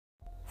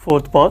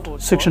Fourth part,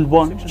 Section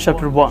 1,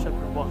 Chapter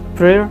 1,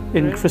 Prayer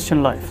in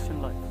Christian Life.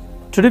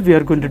 Today we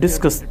are going to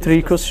discuss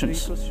 3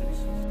 questions.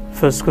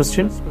 First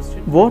question,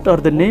 what are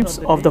the names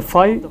of the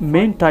 5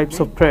 main types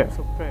of prayer?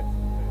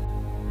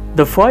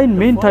 The 5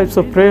 main types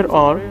of prayer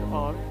are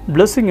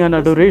blessing and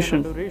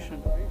adoration,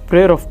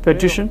 prayer of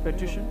petition,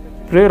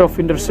 prayer of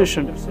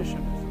intercession,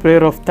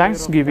 prayer of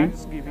thanksgiving,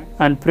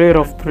 and prayer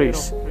of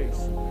praise.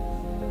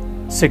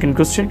 Second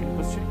question,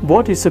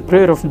 what is a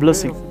prayer of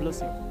blessing?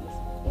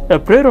 A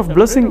prayer of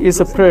blessing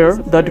is a prayer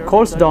that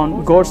calls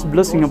down God's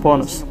blessing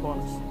upon us.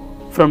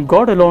 From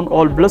God alone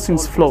all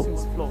blessings flow.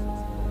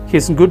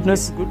 His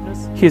goodness,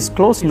 His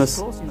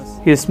closeness,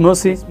 His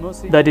mercy,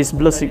 that is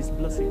blessing.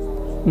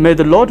 May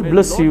the Lord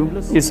bless you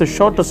is the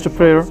shortest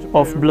prayer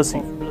of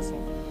blessing.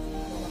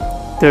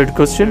 Third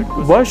question,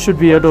 why should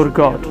we adore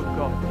God?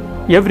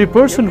 Every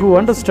person who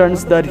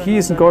understands that he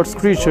is God's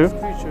creature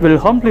will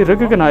humbly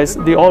recognize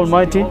the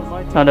Almighty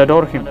and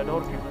adore Him.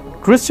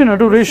 Christian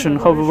adoration,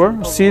 however,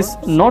 sees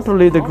not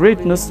only the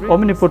greatness,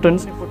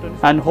 omnipotence,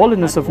 and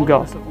holiness of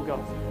God,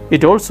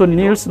 it also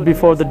kneels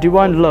before the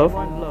divine love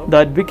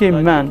that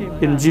became man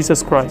in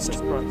Jesus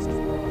Christ.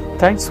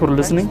 Thanks for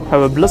listening.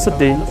 Have a blessed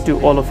day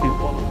to all of you.